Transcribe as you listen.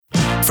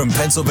From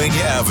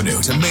Pennsylvania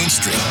Avenue to Main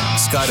Street,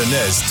 Scott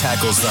ANEZ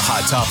tackles the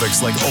hot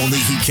topics like only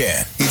he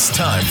can. It's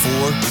time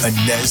for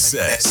ANEZ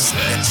Says.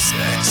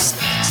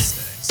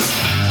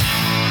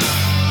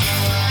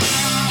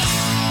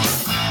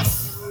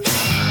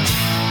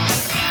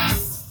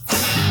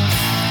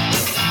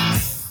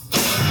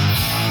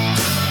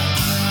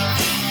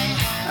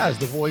 As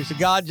the voice of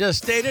God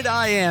just stated,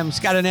 I am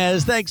Scott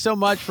ANEZ. Thanks so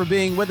much for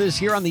being with us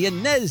here on the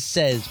ANEZ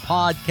Says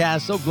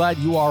Podcast. So glad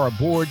you are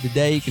aboard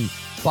today. You can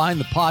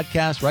find the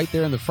podcast right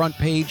there on the front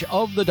page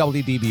of the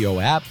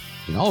WDBO app.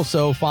 You can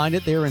also find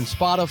it there in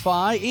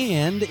Spotify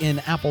and in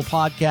Apple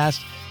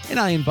Podcasts. And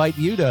I invite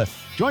you to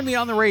join me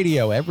on the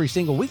radio every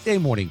single weekday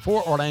morning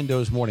for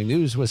Orlando's Morning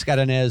News with Scott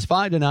ANEZ,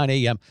 5 to 9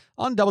 a.m.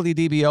 on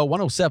WDBO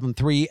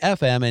 107.3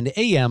 FM and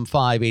AM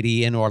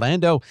 580 in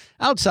Orlando.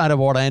 Outside of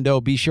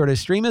Orlando, be sure to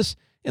stream us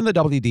in the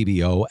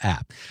WDBO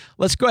app.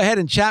 Let's go ahead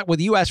and chat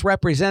with U.S.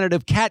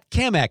 Representative Kat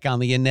Cammack on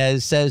the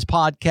ANEZ Says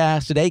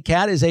Podcast today.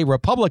 Kat is a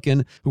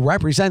Republican who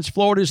represents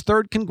Florida's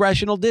 3rd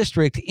Congressional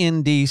District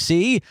in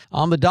D.C.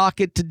 On the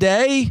docket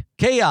today,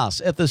 chaos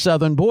at the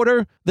southern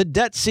border, the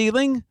debt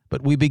ceiling,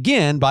 but we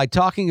begin by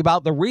talking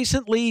about the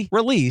recently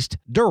released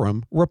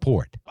Durham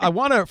report. I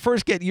want to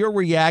first get your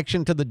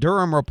reaction to the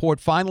Durham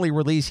report finally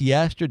released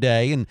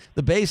yesterday. And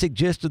the basic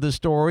gist of the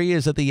story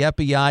is that the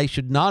FBI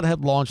should not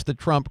have launched the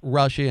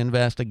Trump-Russia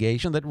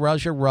investigation, that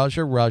Russia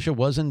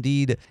was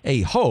indeed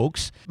a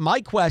hoax.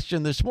 My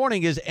question this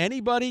morning is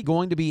anybody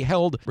going to be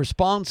held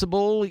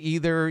responsible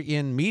either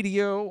in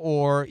media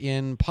or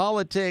in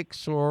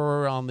politics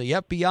or on the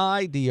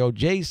FBI,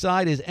 DOJ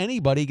side? Is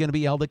anybody going to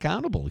be held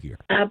accountable here?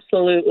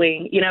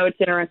 Absolutely. You know, it's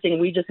interesting.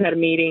 We just had a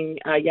meeting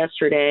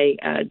yesterday,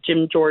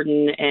 Jim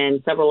Jordan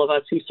and several of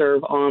us who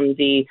serve on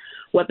the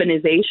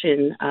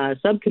weaponization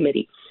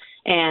subcommittee.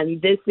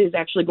 And this is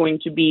actually going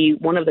to be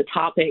one of the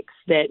topics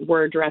that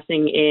we're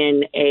addressing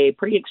in a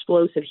pretty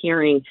explosive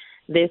hearing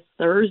this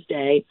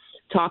Thursday,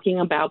 talking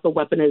about the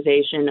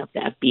weaponization of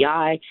the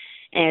FBI.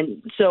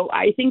 And so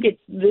I think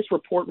this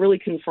report really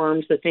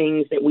confirms the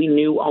things that we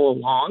knew all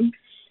along.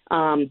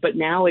 But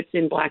now it's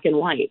in black and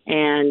white,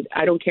 and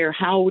I don't care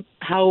how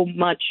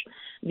much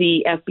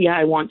the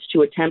FBI wants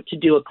to attempt to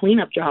do a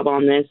cleanup job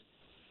on this.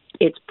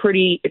 It's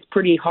pretty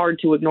hard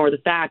to ignore the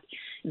fact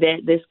that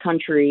this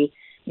country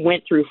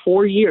went through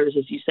 4 years,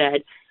 as you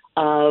said,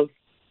 of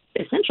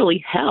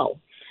essentially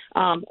hell,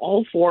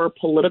 all for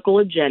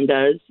political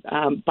agendas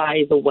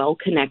by the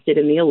well-connected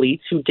and the elites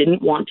who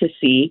didn't want to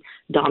see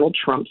Donald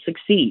Trump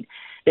succeed.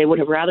 They would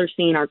have rather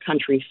seen our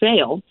country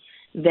fail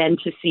than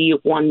to see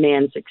one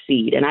man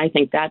succeed. And I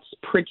think that's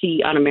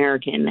pretty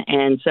un-American.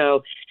 And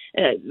so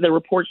the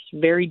report's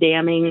very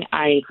damning.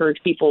 I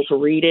encourage people to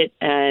read it.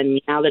 And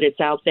now that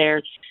it's out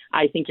there,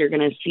 I think you're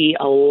going to see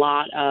a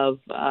lot of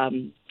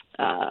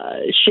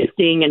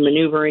shifting and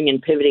maneuvering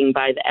and pivoting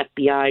by the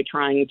FBI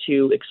trying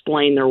to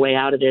explain their way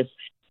out of this.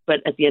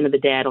 But at the end of the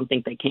day, I don't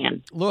think they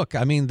can. Look,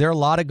 I mean, there are a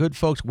lot of good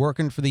folks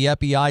working for the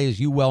FBI, as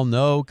you well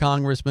know,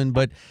 Congressman.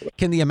 But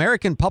can the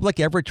American public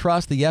ever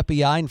trust the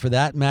FBI and, for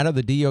that matter,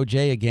 the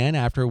DOJ again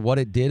after what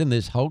it did in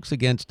this hoax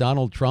against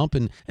Donald Trump?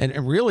 And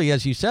really,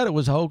 as you said, it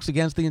was a hoax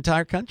against the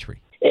entire country.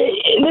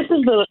 This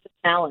is the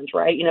challenge,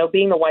 right? You know,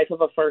 being the wife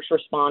of a first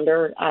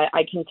responder,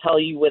 I can tell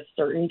you with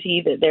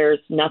certainty that there's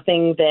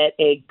nothing that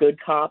a good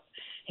cop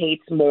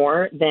hates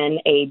more than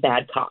a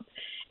bad cop.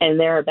 And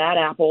there are bad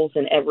apples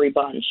in every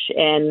bunch.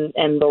 And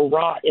the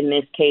rot in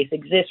this case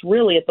exists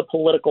really at the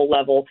political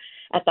level,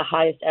 at the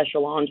highest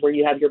echelons where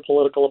you have your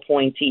political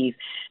appointees,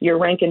 your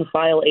rank and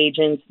file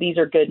agents. These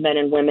are good men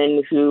and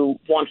women who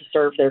want to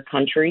serve their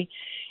country.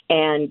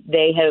 And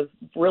they have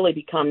really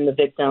become the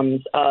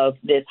victims of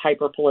this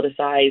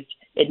hyper-politicized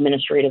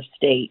administrative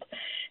state.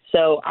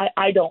 So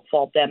I don't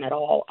fault them at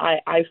all.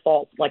 I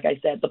fault, like I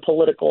said, the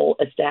political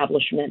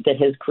establishment that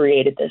has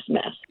created this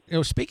mess. You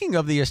know, speaking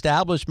of the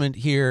establishment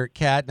here,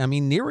 Kat, I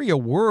mean, nary a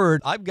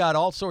word. I've got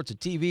all sorts of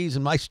TVs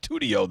in my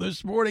studio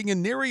this morning,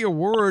 and nary a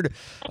word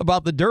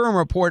about the Durham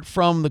report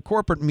from the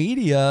corporate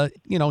media.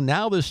 You know,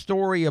 now the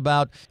story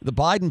about the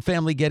Biden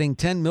family getting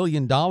 $10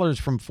 million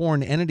from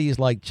foreign entities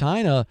like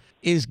China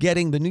is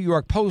getting the New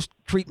York Post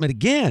treatment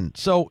again.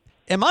 So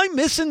am I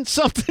missing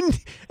something?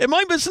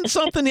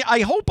 I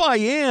hope I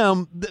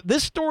am.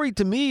 This story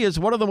to me is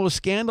one of the most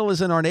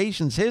scandalous in our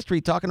nation's history,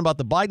 talking about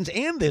the Bidens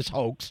and this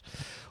hoax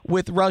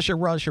with Russia,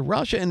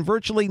 and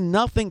virtually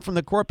nothing from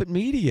the corporate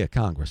media,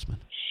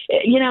 Congressman.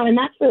 You know, and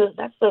that's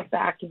the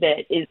fact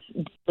that is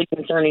deeply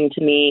concerning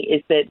to me,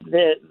 is that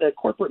the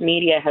corporate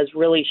media has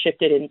really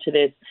shifted into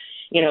this,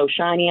 you know,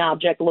 shiny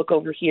object, look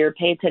over here,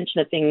 pay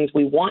attention to things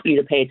we want you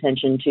to pay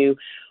attention to,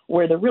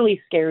 where the really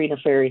scary,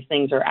 nefarious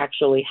things are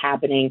actually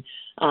happening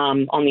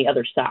on the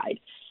other side.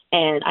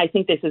 And I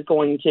think this is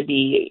going to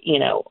be,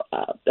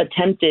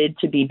 attempted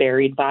to be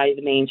buried by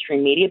the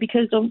mainstream media,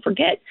 because don't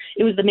forget,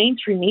 it was the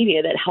mainstream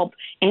media that helped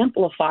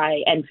amplify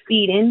and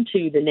feed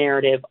into the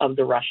narrative of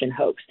the Russian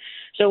hoax.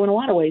 So in a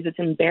lot of ways, it's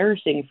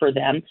embarrassing for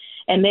them,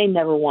 and they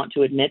never want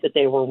to admit that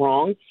they were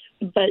wrong.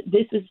 But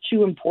this is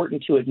too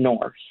important to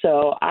ignore.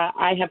 So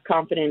I have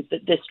confidence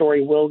that this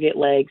story will get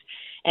legs.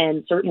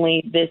 And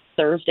certainly this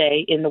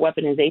Thursday in the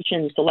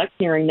weaponization select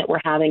hearing that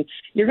we're having,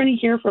 you're going to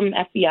hear from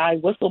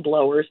FBI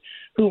whistleblowers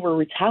who were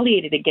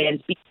retaliated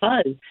against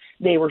because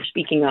they were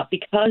speaking up,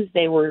 because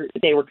they were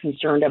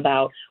concerned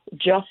about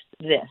just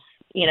this.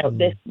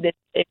 This is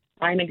a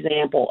prime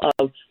example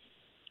of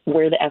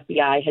where the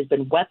FBI has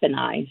been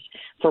weaponized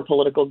for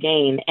political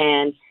gain.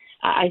 And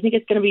I think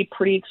it's going to be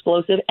pretty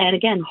explosive and,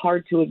 again,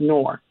 hard to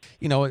ignore.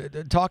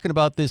 Talking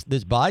about this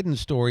Biden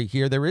story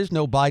here, there is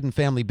no Biden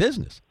family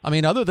business. I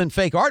mean, other than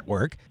fake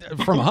artwork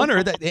from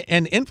Hunter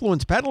and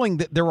influence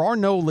peddling, there are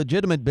no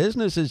legitimate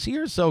businesses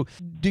here. So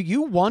do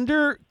you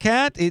wonder,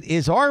 Kat,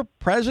 is our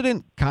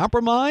president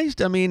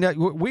compromised? I mean,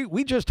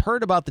 we just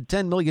heard about the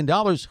 $10 million.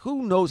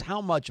 Who knows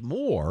how much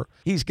more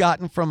he's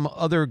gotten from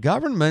other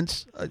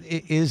governments?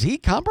 Is he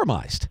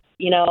compromised?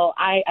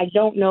 I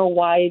don't know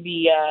why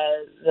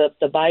the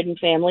Biden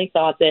family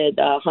thought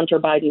that Hunter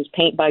Biden's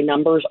paint by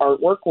numbers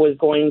artwork was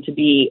going to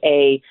be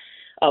a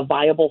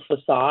viable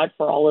facade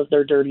for all of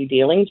their dirty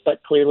dealings,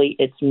 but clearly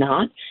it's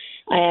not.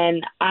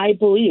 And I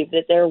believe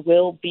that there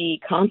will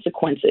be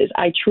consequences.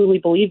 I truly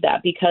believe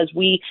that, because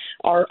we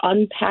are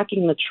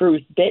unpacking the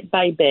truth bit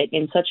by bit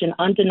in such an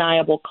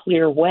undeniable,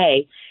 clear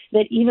way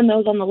that even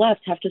those on the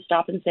left have to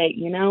stop and say,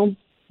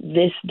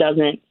 this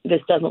doesn't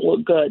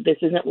look good. This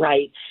isn't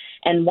right.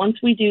 And once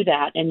we do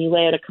that and you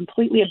lay out a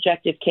completely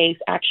objective case,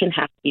 action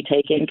has to be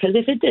taken, because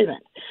if it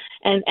isn't,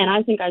 and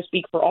I think I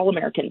speak for all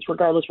Americans,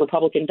 regardless,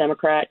 Republican,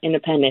 Democrat,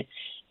 Independent,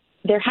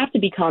 there have to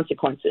be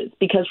consequences,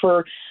 because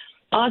for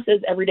us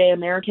as everyday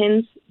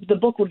Americans, the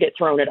book would get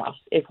thrown at us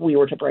if we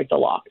were to break the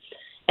law.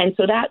 And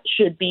so that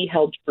should be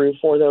held true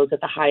for those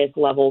at the highest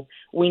levels.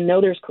 We know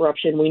there's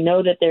corruption. We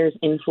know that there's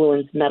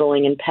influence,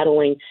 meddling, and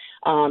peddling,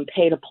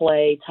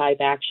 pay-to-play type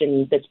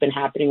action that's been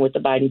happening with the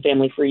Biden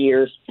family for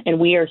years. And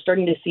we are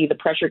starting to see the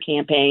pressure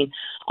campaign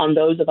on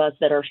those of us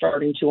that are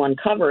starting to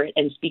uncover it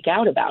and speak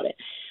out about it.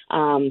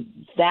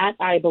 That,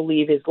 I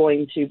believe, is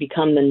going to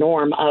become the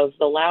norm of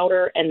the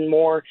louder and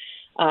more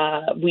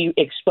we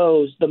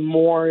expose, the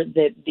more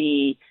that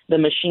the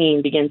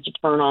machine begins to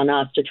turn on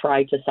us to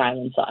try to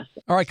silence us.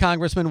 All right,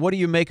 Congressman, what do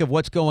you make of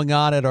what's going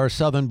on at our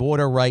southern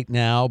border right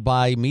now?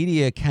 By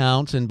media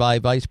accounts and by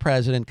Vice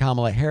President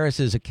Kamala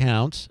Harris's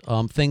accounts,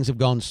 things have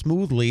gone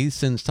smoothly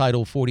since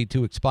Title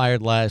 42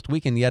 expired last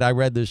week, and yet I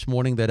read this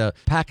morning that a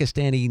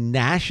Pakistani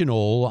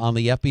national on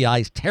the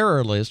FBI's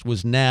terror list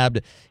was nabbed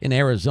in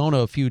Arizona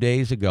a few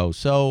days ago.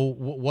 So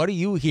what are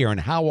you hearing?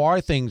 How are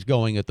things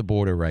going at the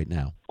border right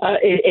now?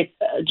 It's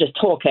just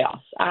total chaos.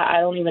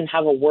 I don't even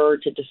have a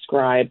word to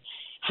describe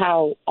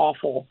how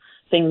awful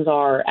things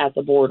are at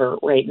the border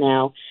right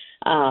now.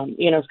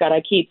 Scott,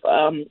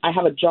 I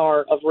have a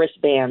jar of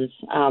wristbands,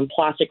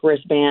 plastic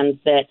wristbands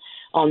that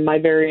on my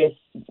various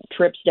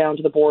trips down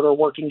to the border,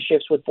 working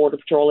shifts with Border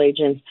Patrol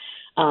agents,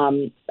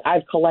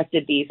 I've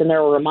collected these, and they're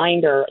a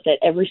reminder that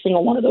every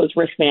single one of those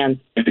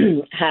wristbands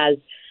has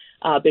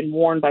been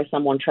worn by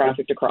someone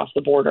trafficked across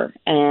the border.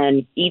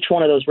 And each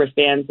one of those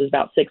wristbands is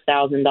about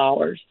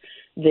 $6,000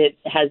 that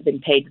has been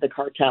paid to the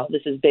cartel.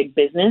 This is big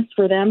business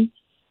for them.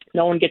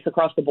 No one gets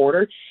across the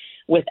border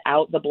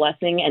without the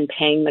blessing and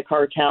paying the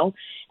cartel.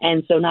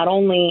 And so not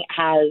only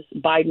has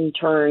Biden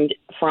turned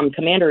from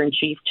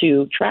commander-in-chief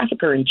to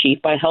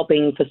trafficker-in-chief by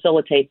helping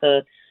facilitate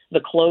the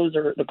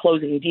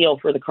closing deal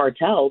for the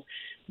cartels,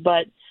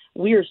 but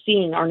we are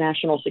seeing our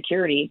national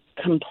security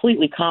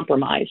completely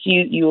compromised.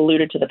 You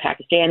alluded to the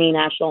Pakistani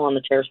national on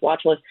the terrorist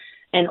watch list,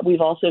 and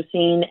we've also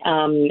seen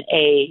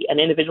an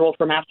individual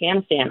from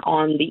Afghanistan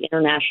on the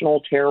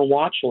international terror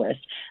watch list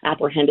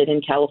apprehended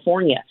in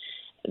California.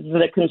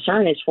 The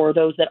concern is for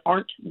those that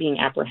aren't being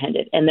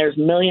apprehended, and there's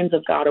millions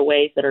of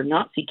gotaways that are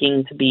not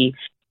seeking to be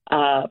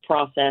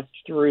processed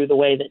through the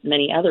way that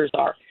many others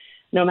are.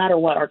 No matter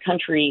what, our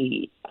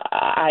country,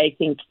 I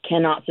think,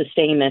 cannot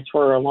sustain this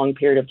for a long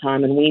period of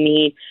time, and we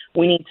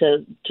need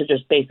to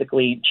just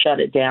basically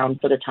shut it down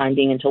for the time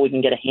being until we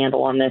can get a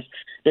handle on this.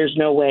 There's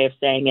no way of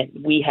saying it.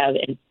 We have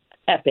an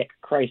epic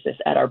crisis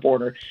at our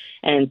border,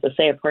 and to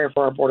say a prayer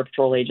for our Border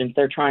Patrol agents.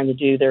 They're trying to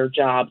do their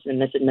jobs,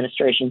 and this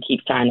administration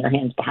keeps tying their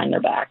hands behind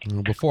their back.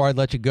 Before I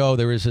let you go,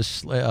 there is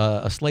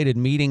a slated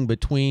meeting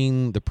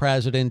between the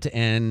president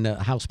and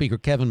House Speaker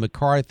Kevin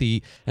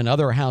McCarthy and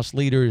other House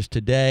leaders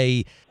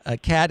today.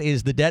 Kat,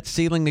 is the debt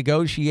ceiling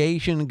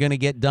negotiation going to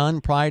get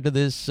done prior to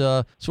this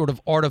sort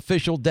of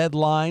artificial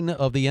deadline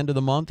of the end of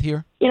the month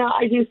here?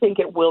 I do think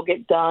it will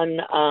get done.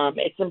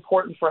 It's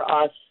important for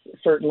us,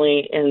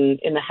 certainly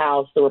in the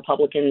House. The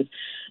Republicans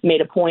made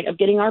a point of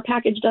getting our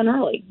package done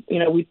early.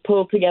 We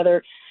pulled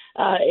together.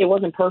 It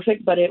wasn't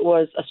perfect, but it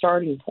was a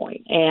starting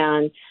point.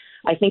 And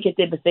I think it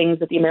did the things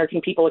that the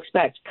American people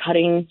expect: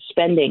 cutting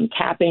spending,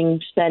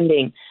 capping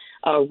spending,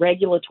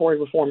 regulatory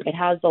reform. It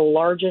has the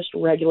largest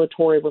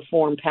regulatory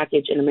reform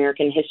package in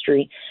American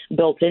history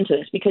built into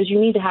this, because you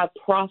need to have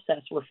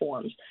process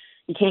reforms.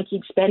 You can't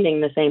keep spending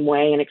the same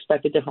way and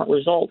expect a different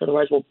result.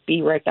 Otherwise, we'll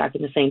be right back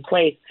in the same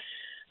place.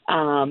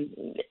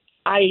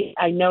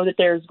 I know that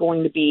there's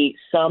going to be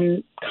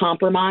some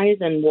compromise,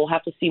 and we'll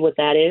have to see what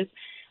that is.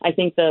 I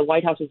think the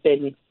White House has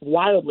been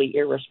wildly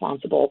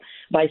irresponsible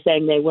by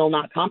saying they will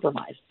not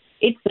compromise.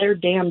 It's their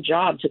damn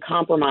job to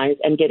compromise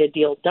and get a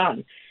deal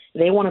done.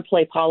 They want to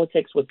play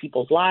politics with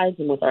people's lives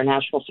and with our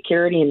national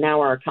security and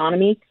now our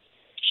economy.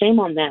 Shame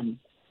on them.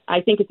 I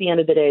think at the end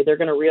of the day, they're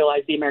going to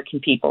realize the American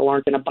people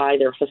aren't going to buy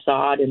their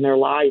facade and their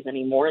lies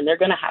anymore, and they're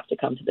going to have to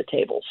come to the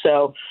table.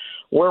 So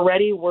we're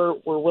ready. We're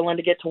willing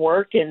to get to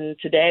work, and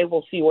today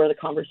we'll see where the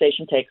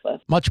conversation takes us.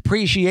 Much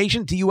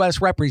appreciation to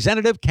U.S.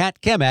 Representative Kat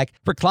Kemek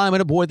for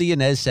climbing aboard the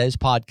ANEZ SEZ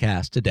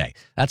podcast today.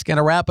 That's going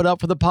to wrap it up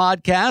for the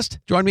podcast.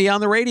 Join me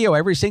on the radio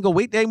every single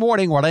weekday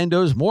morning,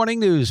 Orlando's Morning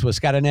News with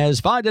Scott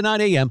Inez, 5 to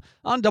 9 a.m.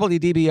 on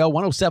WDBO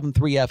 107.3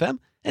 FM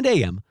and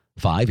AM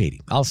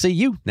 580. I'll see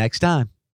you next time.